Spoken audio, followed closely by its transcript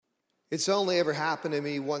It's only ever happened to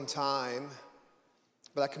me one time,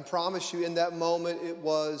 but I can promise you in that moment it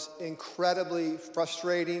was incredibly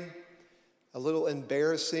frustrating, a little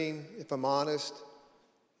embarrassing, if I'm honest.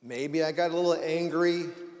 Maybe I got a little angry.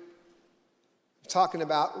 I'm talking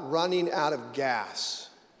about running out of gas.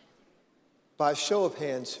 By a show of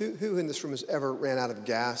hands, who in this room has ever ran out of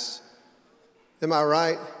gas? Am I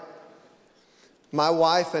right? My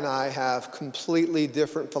wife and I have completely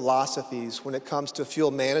different philosophies when it comes to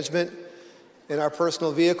fuel management in our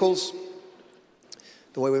personal vehicles.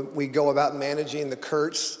 The way we go about managing the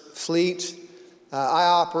Kurtz fleet. I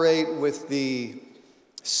operate with the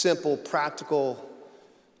simple, practical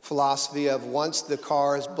philosophy of once the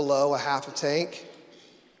car is below a half a tank,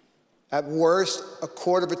 at worst, a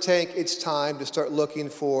quarter of a tank, it's time to start looking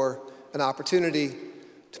for an opportunity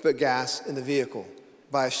to put gas in the vehicle.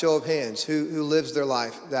 By a show of hands, who lives their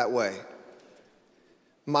life that way?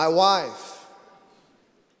 My wife,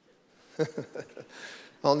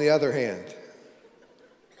 on the other hand,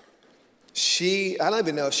 I don't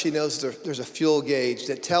even know if she knows there's a fuel gauge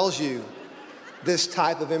that tells you this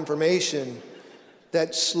type of information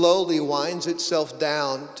that slowly winds itself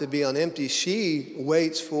down to be on empty. She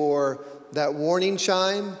waits for that warning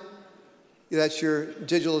chime that your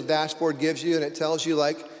digital dashboard gives you, and it tells you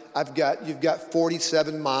like, you've got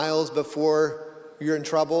 47 miles before you're in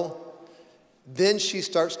trouble. Then she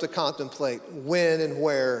starts to contemplate when and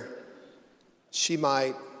where she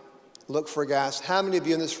might look for gas. How many of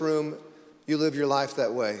you in this room, you live your life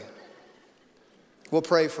that way? We'll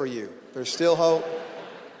pray for you. There's still hope.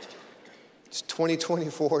 It's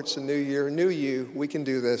 2024, it's a new year, new you, we can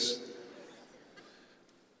do this.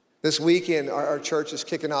 This weekend, our church is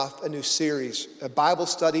kicking off a new series, a Bible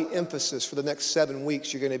study emphasis for the next 7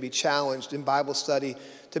 weeks. You're going to be challenged in Bible study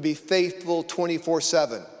to be faithful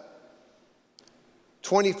 24/7.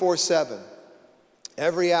 24/7.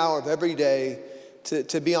 Every hour of every day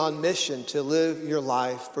to be on mission, to live your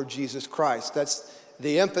life for Jesus Christ. That's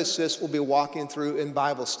the emphasis we'll be walking through in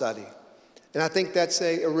Bible study. And I think that's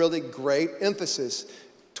a really great emphasis.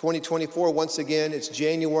 2024, once again, it's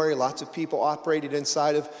January. Lots of people operated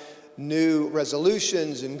inside of new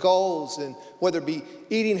resolutions and goals, and whether it be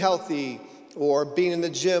eating healthy or being in the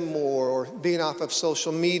gym more or being off of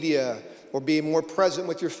social media or being more present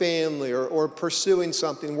with your family or pursuing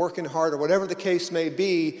something, working hard, or whatever the case may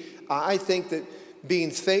be, I think that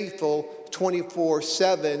being faithful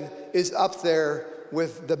 24/7 is up there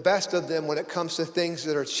with the best of them when it comes to things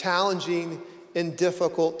that are challenging and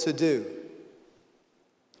difficult to do.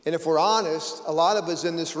 And if we're honest, a lot of us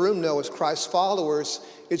in this room know as Christ followers,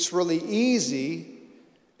 it's really easy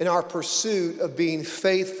in our pursuit of being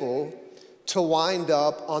faithful to wind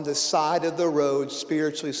up on the side of the road,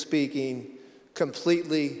 spiritually speaking,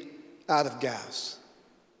 completely out of gas.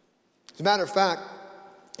 As a matter of fact,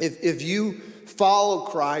 if you follow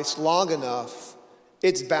Christ long enough,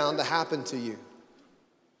 it's bound to happen to you.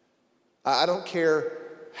 I don't care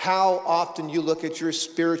how often you look at your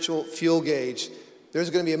spiritual fuel gauge.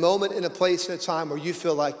 There's going to be a moment and a place and a time where you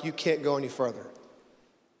feel like you can't go any further.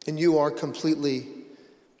 And you are completely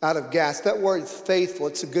out of gas. That word faithful,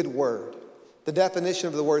 it's a good word. The definition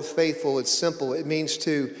of the word faithful is simple. It means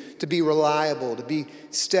to be reliable, to be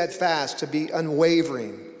steadfast, to be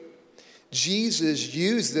unwavering. Jesus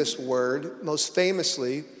used this word most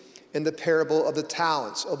famously in the parable of the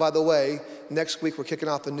talents. Oh, by the way, next week we're kicking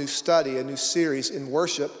off a new study, a new series in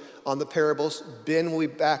worship on the parables. Ben will be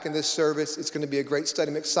back in this service. It's going to be a great study.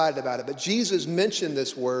 I'm excited about it. But Jesus mentioned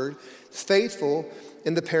this word, faithful,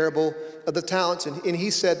 in the parable of the talents. And he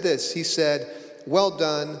said this. He said, "Well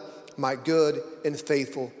done, my good and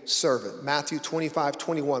faithful servant." Matthew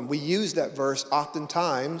 25:21. We use that verse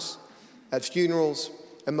oftentimes at funerals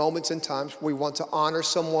and moments in times where we want to honor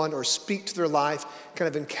someone or speak to their life,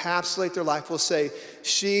 kind of encapsulate their life. We'll say,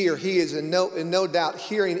 she or he is in no doubt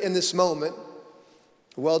hearing in this moment,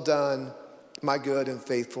 "Well done, my good and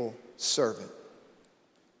faithful servant."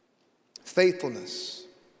 Faithfulness.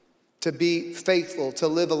 To be faithful, to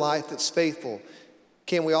live a life that's faithful.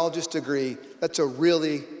 Can we all just agree that's a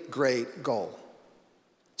really great goal?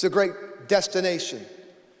 It's a great destination.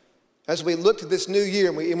 As we look to this new year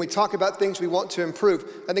and we talk about things we want to improve,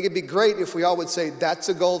 I think it'd be great if we all would say, that's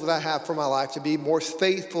a goal that I have for my life, to be more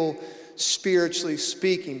faithful spiritually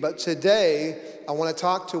speaking. But today, I want to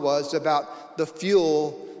talk to us about the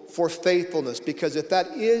fuel for faithfulness, because if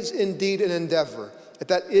that is indeed an endeavor, if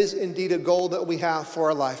that is indeed a goal that we have for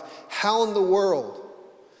our life, how in the world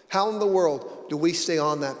do we stay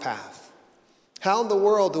on that path? How in the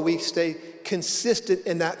world do we stay consistent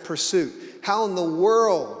in that pursuit? How in the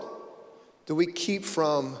world do we keep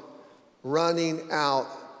from running out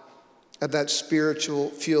of that spiritual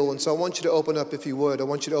fuel. And so I want you to open up, if you would, I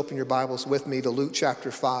want you to open your Bibles with me to Luke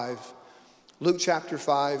chapter 5. Luke chapter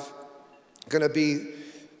 5, going to be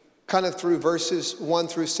kind of through verses 1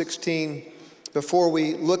 through 16. Before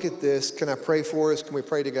we look at this, can I pray for us? Can we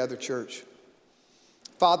pray together, church?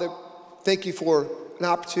 Father, thank you for an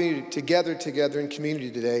opportunity to gather together in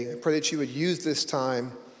community today. I pray that you would use this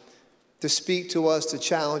time to speak to us, to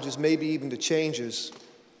challenge us, maybe even to change us.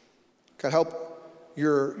 God, help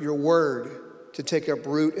your word to take up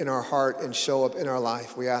root in our heart and show up in our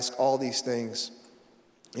life. We ask all these things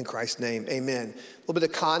in Christ's name, amen. A little bit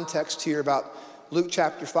of context here about Luke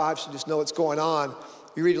chapter 5, so you just know what's going on.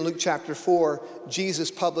 You read in Luke chapter 4, Jesus'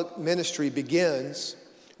 public ministry begins.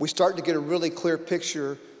 We start to get a really clear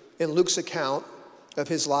picture in Luke's account of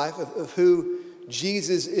his life, of who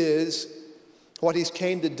Jesus is, what he's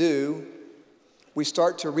came to do. We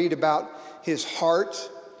start to read about his heart,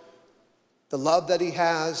 the love that he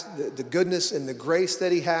has, the goodness and the grace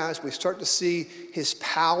that he has. We start to see his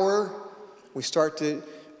power. We start to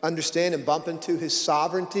understand and bump into his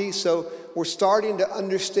sovereignty. So we're starting to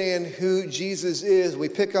understand who Jesus is. We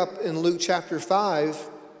pick up in Luke chapter 5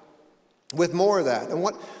 with more of that. And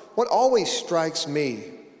what always strikes me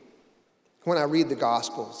when I read the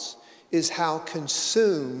Gospels is how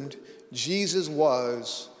consumed Jesus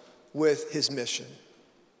was with his mission.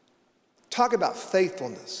 Talk about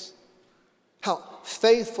faithfulness. How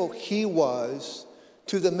faithful he was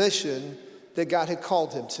to the mission that God had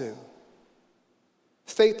called him to.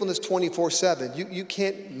 Faithfulness 24/7. You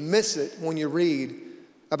can't miss it when you read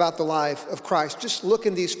about the life of Christ. Just look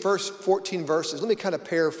in these first 14 verses. Let me kind of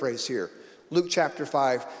paraphrase here. Luke chapter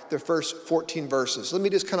 5, the first 14 verses. Let me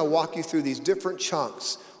just kind of walk you through these different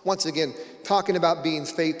chunks. Once again, talking about being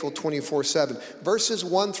faithful 24/7. Verses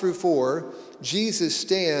 1 through 4, Jesus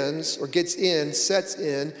stands or gets in, sets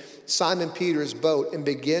in Simon Peter's boat and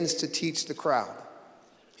begins to teach the crowd.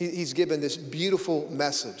 He's given this beautiful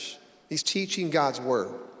message. He's teaching God's word.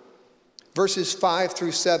 Verses 5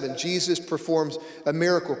 through 7, Jesus performs a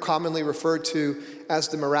miracle commonly referred to as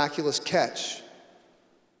the miraculous catch.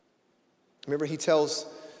 Remember, he tells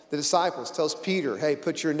the disciples, tells Peter, hey,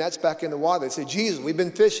 put your nets back in the water. They say, Jesus, we've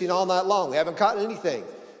been fishing all night long. We haven't caught anything.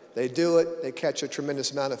 They do it. They catch a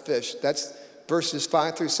tremendous amount of fish. That's verses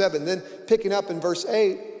 5 through 7. Then picking up in verse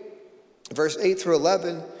 8 through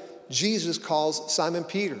 11, Jesus calls Simon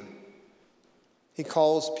Peter. He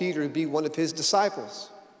calls Peter to be one of his disciples.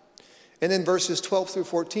 And then verses 12 through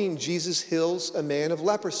 14, Jesus heals a man of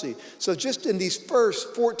leprosy. So just in these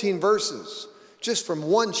first 14 verses, just from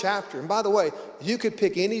one chapter, and by the way, you could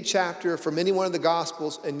pick any chapter from any one of the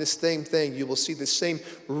Gospels and this same thing, you will see the same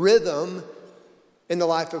rhythm in the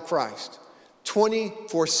life of Christ.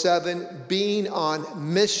 24/7, being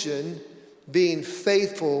on mission, being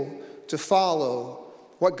faithful to follow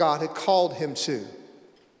what God had called him to.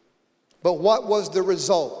 But what was the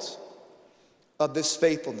result of this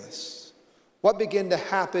faithfulness? What began to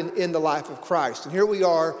happen in the life of Christ? And here we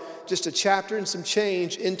are, just a chapter and some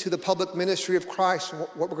change into the public ministry of Christ. And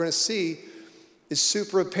what we're going to see is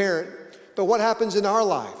super apparent. But what happens in our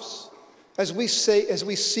lives? As we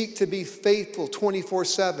seek to be faithful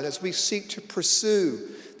 24/7, as we seek to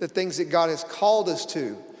pursue the things that God has called us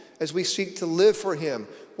to, as we seek to live for him,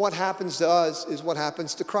 what happens to us is what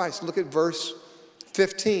happens to Christ. Look at verse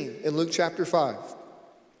 15 in Luke chapter 5.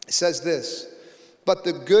 It says this, but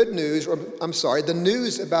the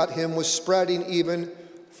news about him was spreading even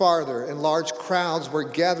farther, and large crowds were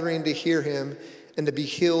gathering to hear him and to be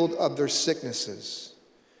healed of their sicknesses.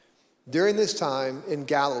 During this time in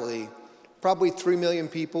Galilee, probably 3 million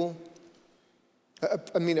people,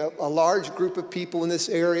 a large group of people in this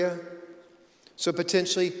area. So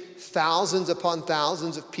potentially thousands upon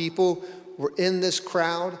thousands of people were in this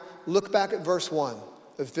crowd. Look back at verse 1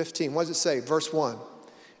 of 15. What does it say? Verse 1.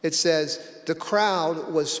 It says, the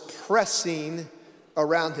crowd was pressing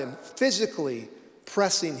around him, physically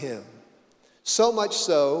pressing him. So much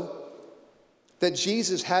so that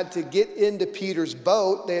Jesus had to get into Peter's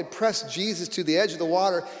boat. They had pressed Jesus to the edge of the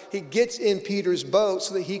water. He gets in Peter's boat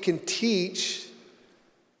so that he can teach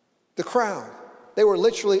the crowd. They were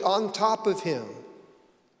literally on top of him.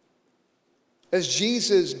 As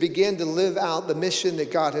Jesus began to live out the mission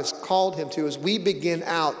that God has called him to, as we begin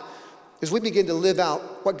to live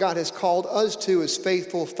out what God has called us to as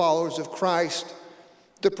faithful followers of Christ,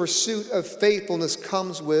 the pursuit of faithfulness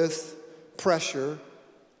comes with pressure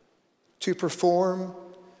to perform,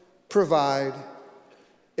 provide,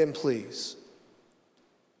 and please.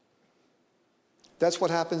 That's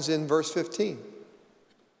what happens in verse 15.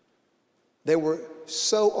 They were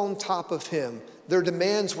so on top of him. Their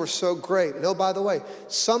demands were so great. And oh, by the way,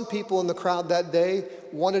 some people in the crowd that day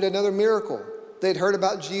wanted another miracle. They'd heard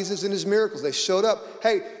about Jesus and his miracles. They showed up.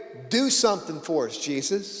 Hey, do something for us,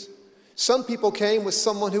 Jesus. Some people came with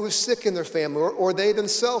someone who was sick in their family, or they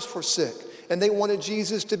themselves were sick, and they wanted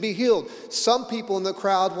Jesus to be healed. Some people in the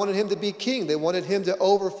crowd wanted him to be king. They wanted him to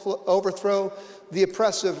overthrow the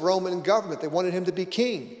oppressive Roman government. They wanted him to be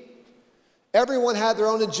king. Everyone had their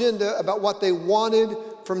own agenda about what they wanted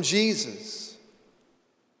from Jesus.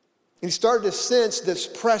 And he started to sense this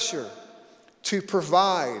pressure to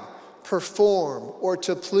provide, perform, or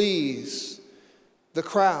to please the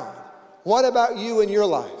crowd. What about you in your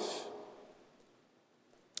life?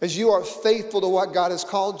 As you are faithful to what God has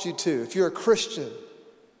called you to, if you're a Christian,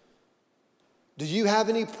 do you have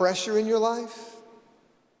any pressure in your life?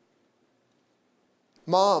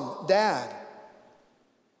 Mom, dad,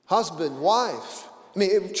 husband, wife. I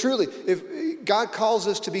mean, truly, if God calls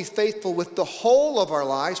us to be faithful with the whole of our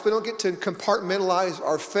lives, we don't get to compartmentalize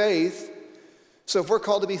our faith. So if we're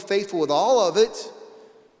called to be faithful with all of it,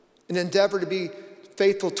 and endeavor to be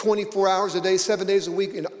faithful 24 hours a day, 7 days a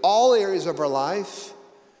week in all areas of our life,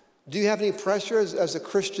 do you have any pressure as a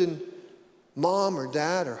Christian mom or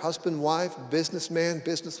dad or husband, wife, businessman,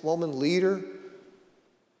 businesswoman, leader?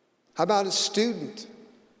 How about a student?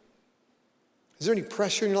 Is there any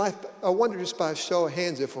pressure in your life? I wonder, just by a show of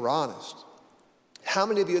hands, if we're honest, how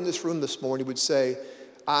many of you in this room this morning would say,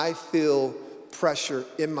 I feel pressure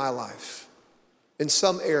in my life in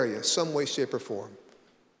some area, some way, shape, or form?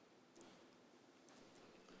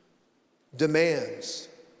 Demands,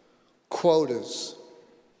 quotas,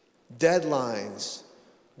 deadlines,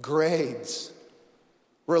 grades,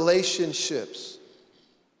 relationships,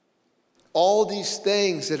 all these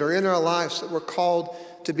things that are in our lives that we're called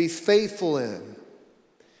to be faithful in.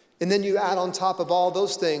 And then you add on top of all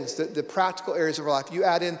those things, the practical areas of our life, you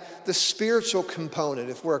add in the spiritual component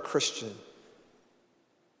if we're a Christian.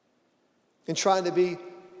 And trying to be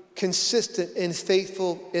consistent and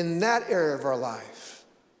faithful in that area of our life.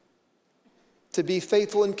 To be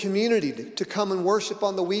faithful in community, to come and worship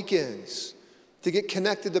on the weekends, to get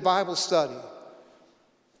connected to Bible study,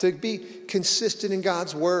 to be consistent in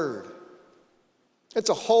God's word. It's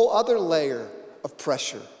a whole other layer of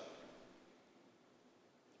pressure.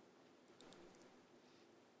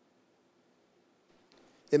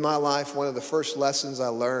 In my life, one of the first lessons I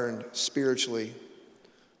learned spiritually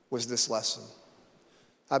was this lesson.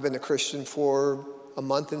 I've been a Christian for a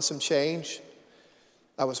month and some change.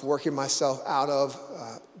 I was working myself out of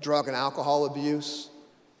drug and alcohol abuse.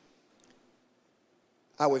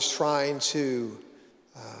 I was trying to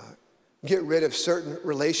get rid of certain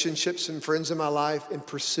relationships and friends in my life and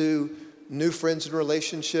pursue new friends and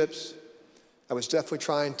relationships. I was definitely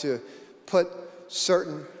trying to put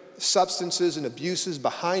certain substances and abuses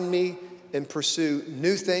behind me and pursue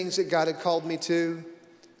new things that God had called me to.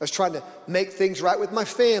 I was trying to make things right with my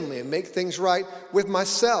family and make things right with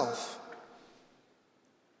myself.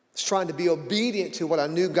 I was trying to be obedient to what I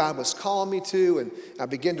knew God was calling me to, and I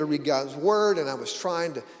began to read God's word, and I was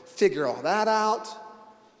trying to figure all that out.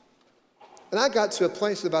 And I got to a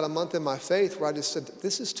place about a month in my faith where I just said,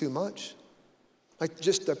 this is too much. Like,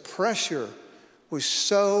 just the pressure was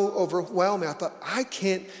so overwhelming. I thought, I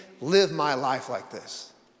can't live my life like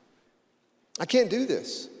this. I can't do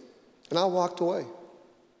this. And I walked away.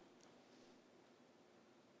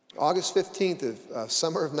 August 15th of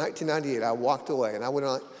summer of 1998, I walked away, and I went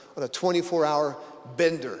on a 24-hour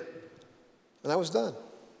bender, and I was done.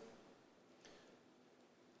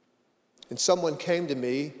 And someone came to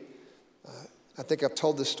me, I think I've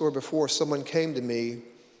told this story before, someone came to me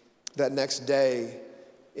that next day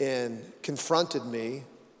and confronted me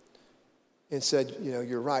and said, you know,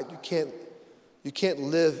 you're right, you can't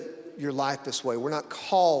live your life this way. We're not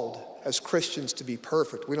called as Christians to be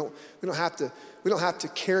perfect. We don't have to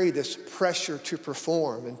carry this pressure to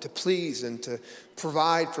perform and to please and to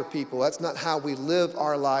provide for people. That's not how we live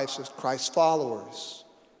our lives as Christ followers.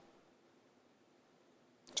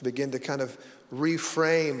 To begin to kind of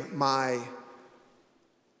reframe my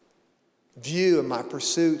view and my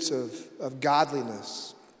pursuits of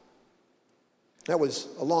godliness. That was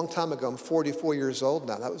a long time ago. I'm 44 years old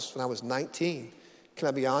now. That was when I was 19. Can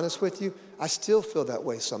I be honest with you? I still feel that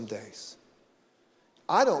way some days.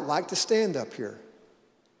 I don't like to stand up here.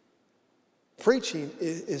 Preaching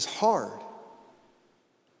is hard.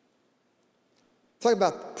 Talk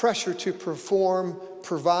about pressure to perform,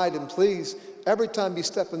 provide, and please. Every time you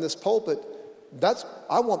step in this pulpit,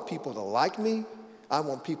 I want people to like me. I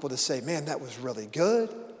want people to say, man, that was really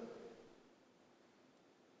good.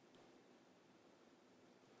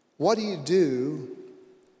 What do you do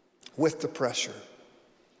with the pressure?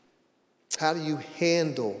 How do you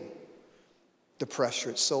handle the pressure?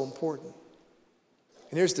 It's so important.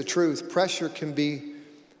 And here's the truth. Pressure can be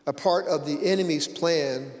a part of the enemy's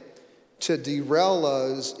plan to derail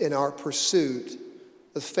us in our pursuit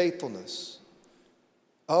of faithfulness.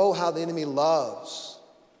 Oh, how the enemy loves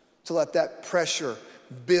to let that pressure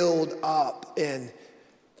build up and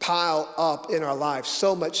pile up in our lives,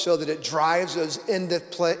 so much so that it drives us into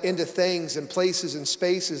things and places and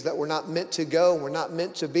spaces that we're not meant to go, we're not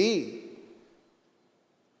meant to be.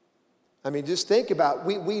 I mean, just think about,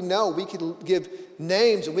 we know we could give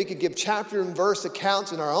names and we could give chapter and verse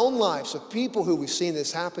accounts in our own lives of people who we've seen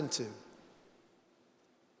this happen to.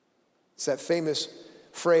 It's that famous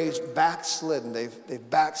phrase, backslidden. They've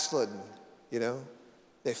backslidden, you know.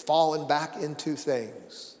 They've fallen back into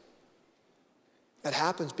things. That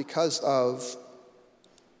happens because of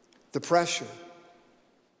the pressure.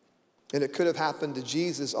 And it could have happened to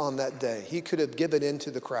Jesus on that day. He could have given in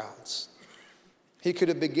to the crowds. He could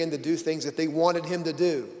have begun to do things that they wanted him to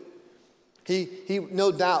do. He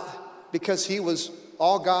no doubt, because he was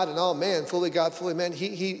all God and all man, fully God, fully man,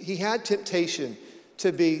 he had temptation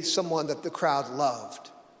to be someone that the crowd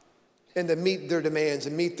loved and to meet their demands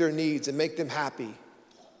and meet their needs and make them happy.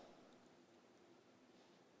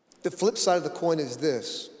 The flip side of the coin is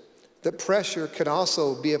this, that pressure could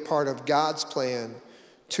also be a part of God's plan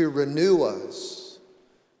to renew us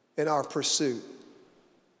in our pursuit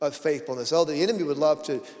of faithfulness. Oh, the enemy would love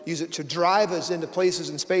to use it to drive us into places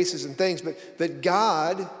and spaces and things, but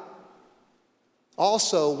God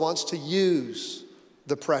also wants to use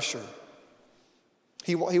the pressure.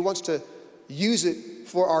 He wants to use it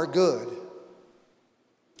for our good.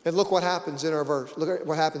 And look what happens in our verse. Look at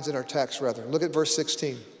what happens in our text, rather. Look at verse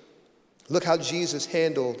 16. Look how Jesus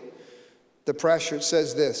handled the pressure. It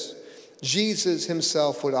says this, Jesus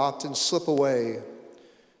himself would often slip away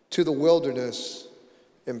to the wilderness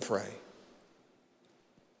and pray.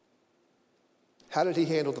 How did he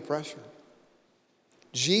handle the pressure?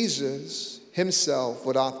 Jesus himself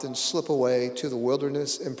would often slip away to the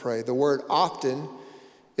wilderness and pray. The word often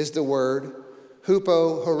is the word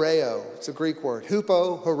hupo-horeo. It's a Greek word,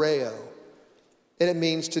 hupo-horeo. And it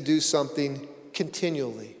means to do something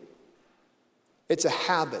continually. It's a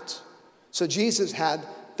habit. So Jesus had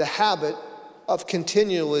the habit of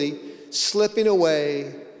continually slipping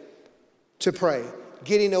away to pray,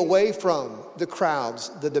 getting away from the crowds,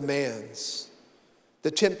 the demands,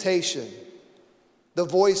 the temptation, the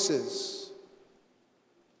voices.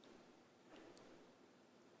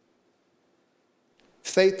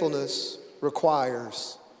 Faithfulness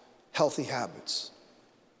requires healthy habits.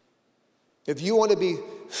 If you want to be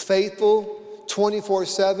faithful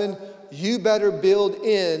 24/7, you better build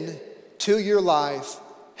in to your life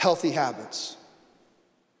healthy habits.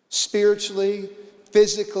 Spiritually,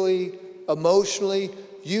 physically, emotionally,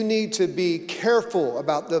 you need to be careful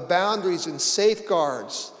about the boundaries and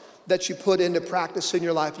safeguards that you put into practice in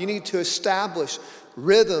your life. You need to establish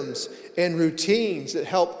rhythms and routines that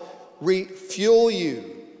help refuel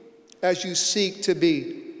you as you seek to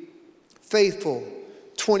be faithful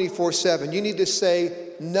 24/7. You need to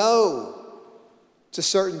say no to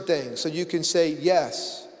certain things so you can say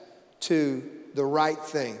yes to the right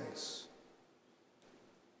things.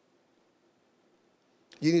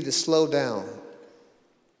 You need to slow down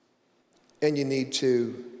and you need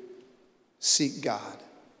to seek God.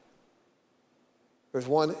 There's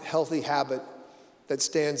one healthy habit that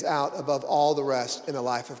stands out above all the rest in the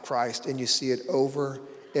life of Christ, and you see it over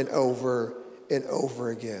and over and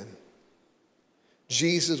over again.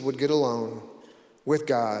 Jesus would get alone with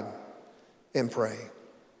God and pray.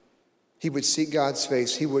 He would seek God's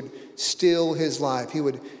face. He would still his life. He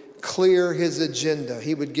would clear his agenda.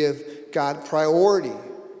 He would give God priority.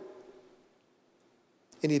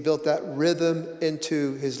 And he built that rhythm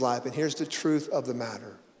into his life. And here's the truth of the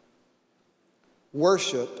matter.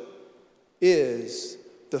 Worship is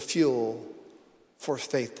the fuel for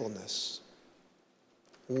faithfulness.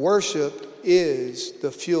 Worship is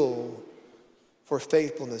the fuel for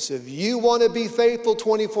faithfulness. If you want to be faithful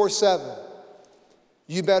 24/7,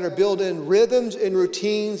 you better build in rhythms and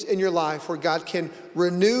routines in your life where God can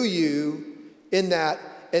renew you in that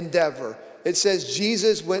endeavor. It says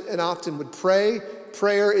Jesus went and often would pray.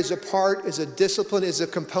 Prayer is a discipline, is a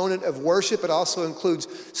component of worship. It also includes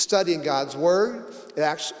studying God's word.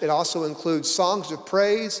 It also includes songs of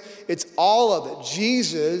praise. It's all of it.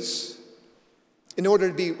 Jesus, in order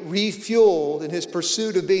to be refueled in his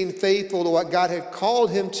pursuit of being faithful to what God had called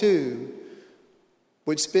him to,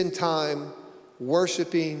 would spend time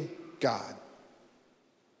worshiping God.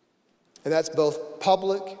 And that's both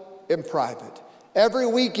public and private. Every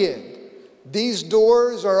weekend, these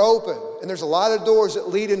doors are open, and there's a lot of doors that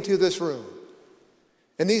lead into this room.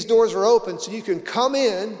 And these doors are open so you can come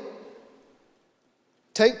in,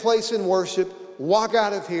 take place in worship, walk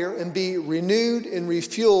out of here and be renewed and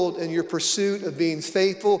refueled in your pursuit of being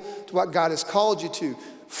faithful to what God has called you to.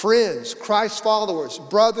 Friends, Christ followers,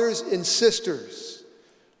 brothers and sisters,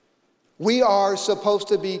 we are supposed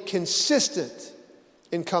to be consistent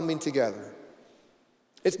in coming together.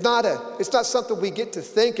 It's not something we get to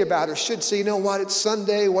think about or should say, you know what, it's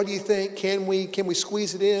Sunday, what do you think? Can we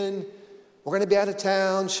squeeze it in? We're going to be out of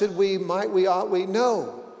town. Should we, might we, ought we?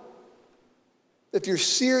 No. If you're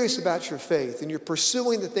serious about your faith and you're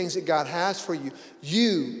pursuing the things that God has for you,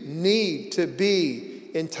 you need to be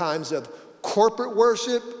in times of corporate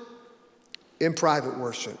worship and private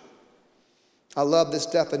worship. I love this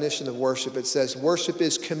definition of worship. It says, worship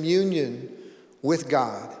is communion with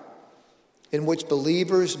God, in which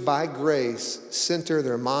believers by grace center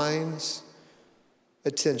their minds,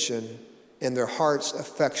 attention, and their heart's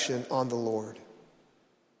affection on the Lord.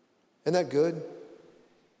 Isn't that good?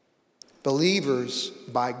 Believers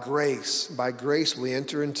by grace we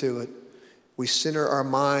enter into it. We center our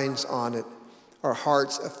minds on it, our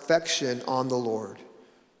heart's affection on the Lord.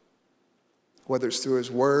 Whether it's through His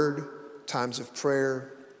Word, times of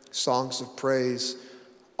prayer, songs of praise,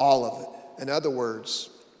 all of it. In other words,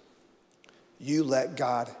 you let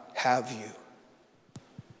God have you.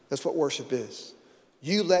 That's what worship is.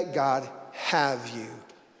 You let God have you.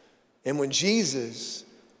 And when Jesus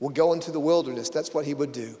would go into the wilderness, that's what He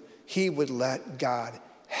would do. He would let God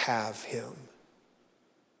have Him.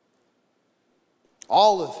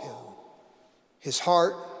 All of Him. His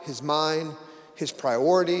heart, His mind, His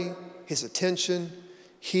priority, His attention.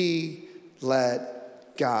 He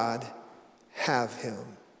let God have Him.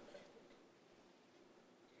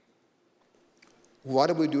 What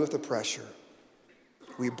do we do with the pressure?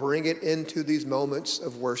 We bring it into these moments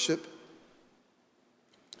of worship.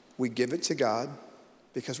 We give it to God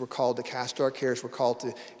because we're called to cast our cares. We're called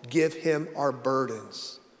to give Him our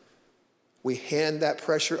burdens. We hand that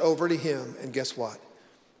pressure over to Him, and guess what?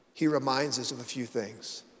 He reminds us of a few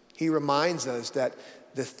things. He reminds us that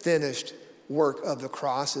the finished work of the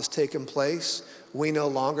cross has taken place. We no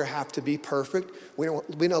longer have to be perfect.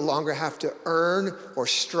 We no longer have to earn or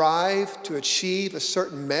strive to achieve a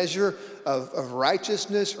certain measure of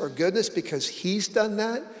righteousness or goodness because He's done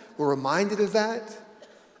that. We're reminded of that.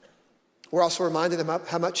 We're also reminded of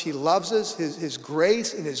how much He loves us, His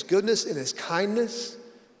grace and His goodness and His kindness.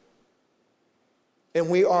 And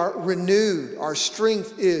we are renewed. Our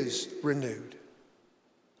strength is renewed.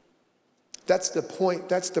 That's the point.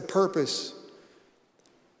 That's the purpose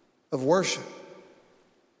of worship.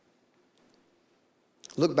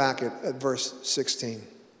 Look back at verse 16.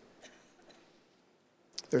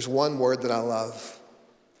 There's one word that I love.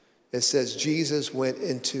 It says, Jesus went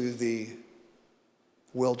into the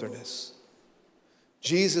wilderness.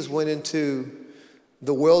 Jesus went into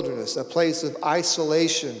the wilderness, a place of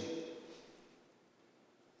isolation,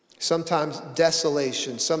 sometimes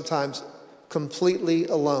desolation, sometimes completely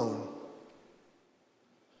alone.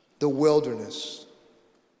 The wilderness.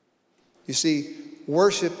 You see,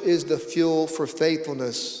 worship is the fuel for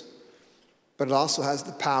faithfulness, but it also has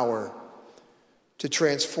the power to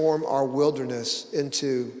transform our wilderness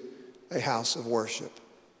into a house of worship.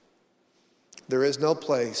 There is no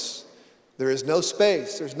place, there is no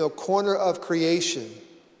space, there's no corner of creation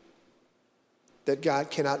that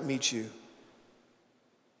God cannot meet you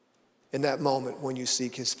in that moment when you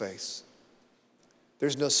seek His face.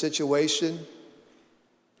 There's no situation,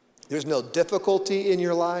 there's no difficulty in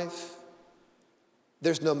your life,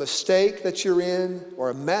 there's no mistake that you're in or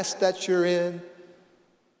a mess that you're in,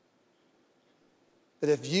 that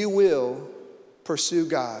if you will pursue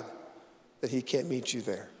God, that He can't meet you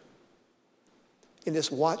there. And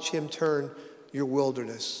just watch Him turn your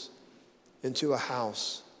wilderness into a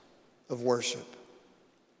house of worship.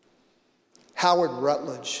 Howard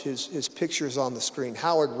Rutledge, his picture is on the screen.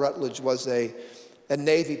 Howard Rutledge was a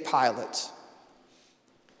Navy pilot.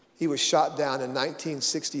 He was shot down in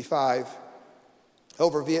 1965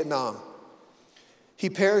 over Vietnam. He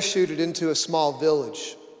parachuted into a small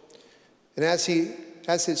village. And as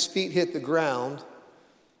his feet hit the ground,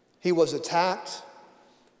 he was attacked,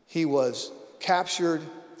 he was captured,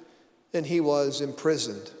 and he was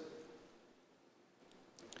imprisoned.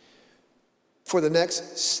 For the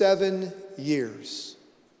next 7 years,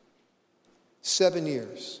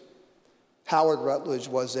 Howard Rutledge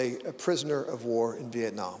was a prisoner of war in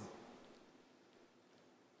Vietnam.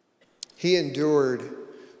 He endured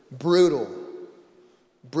brutal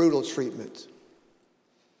treatment.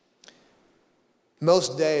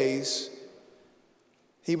 Most days,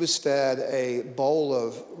 He was fed a bowl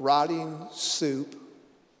of rotting soup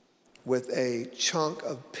with a chunk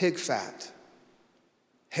of pig fat,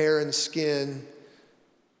 hair and skin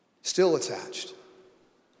still attached.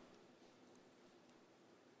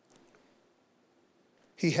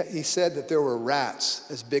 He said that there were rats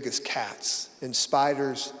as big as cats and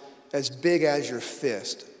spiders as big as your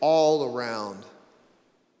fist all around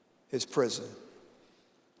his prison.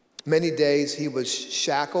 Many days he was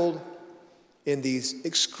shackled in these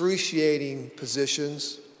excruciating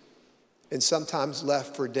positions and sometimes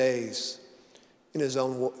left for days in his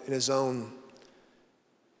own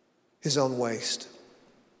waste.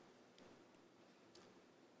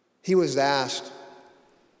 He was asked,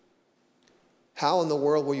 how in the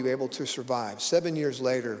world were you able to survive? 7 years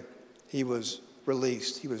later, he was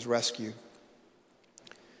released. He was rescued.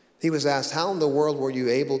 He was asked, how in the world were you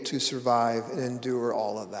able to survive and endure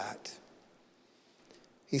all of that?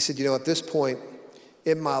 He said, at this point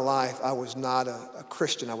in my life, I was not a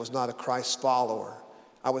Christian. I was not a Christ follower.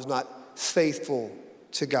 I was not faithful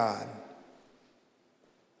to God.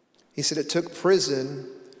 He said, it took prison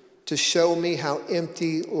to show me how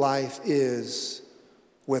empty life is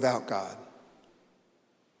without God.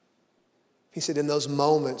 He said, in those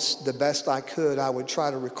moments, the best I could, I would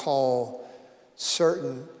try to recall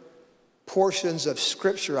certain portions of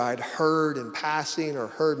scripture I'd heard in passing or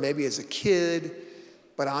heard maybe as a kid,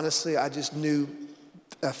 but honestly, I just knew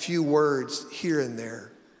a few words here and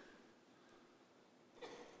there.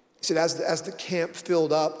 He said, as the camp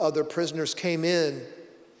filled up, other prisoners came in.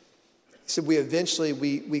 He said,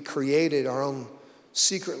 we created our own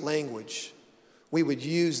secret language. We would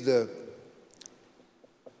use the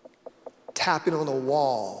tapping on the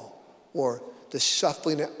wall or the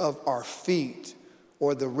shuffling of our feet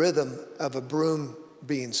or the rhythm of a broom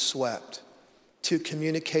being swept to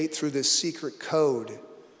communicate through this secret code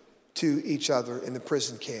to each other in the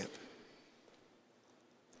prison camp.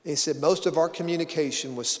 And he said most of our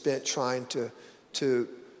communication was spent trying to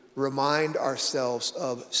remind ourselves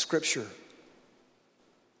of scripture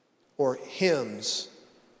or hymns.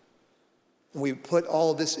 And we put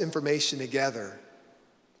all of this information together.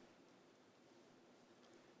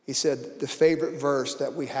 He said the favorite verse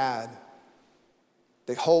that we had,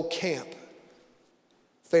 the whole camp,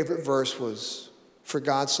 favorite verse was, for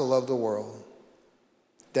God so loved the world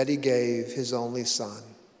that he gave his only son,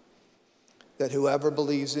 that whoever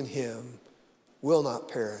believes in him will not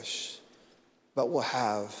perish, but will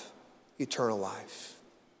have eternal life.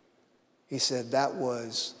 He said that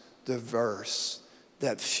was the verse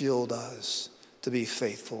that fueled us to be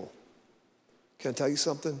faithful. Can I tell you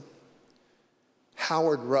something?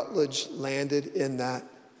 Howard Rutledge landed in that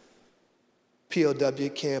POW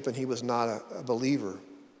camp and he was not a believer.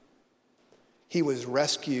 He was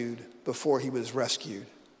rescued before he was rescued.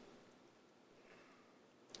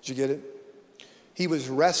 Did you get it? He was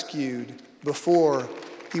rescued before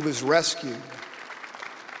he was rescued.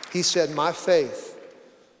 He said, my faith,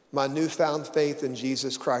 my newfound faith in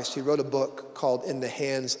Jesus Christ. He wrote a book called In the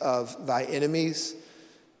Hands of Thy Enemies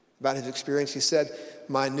about his experience. He said,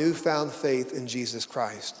 my newfound faith in Jesus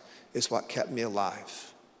Christ is what kept me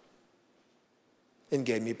alive and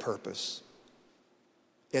gave me purpose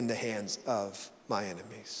in the hands of my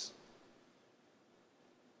enemies.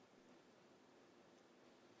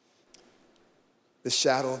 The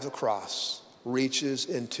shadow of the cross reaches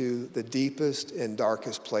into the deepest and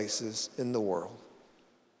darkest places in the world.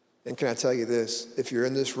 And can I tell you this? If you're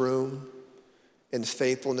in this room and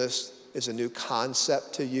faithfulness is a new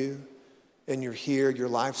concept to you, and you're here, your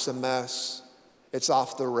life's a mess, it's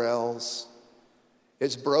off the rails,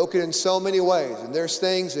 it's broken in so many ways, and there's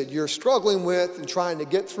things that you're struggling with and trying to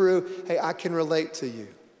get through, hey, I can relate to you.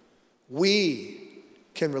 We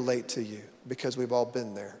can relate to you because we've all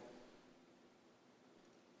been there.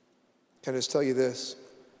 Can I just tell you this?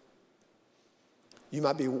 You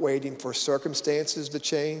might be waiting for circumstances to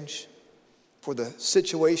change, for the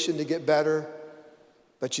situation to get better,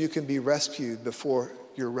 but you can be rescued before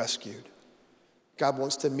you're rescued. God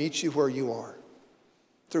wants to meet you where you are.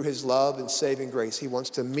 Through his love and saving grace, he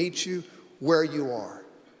wants to meet you where you are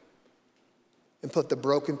and put the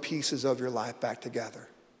broken pieces of your life back together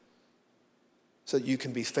so that you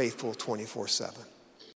can be faithful 24/7.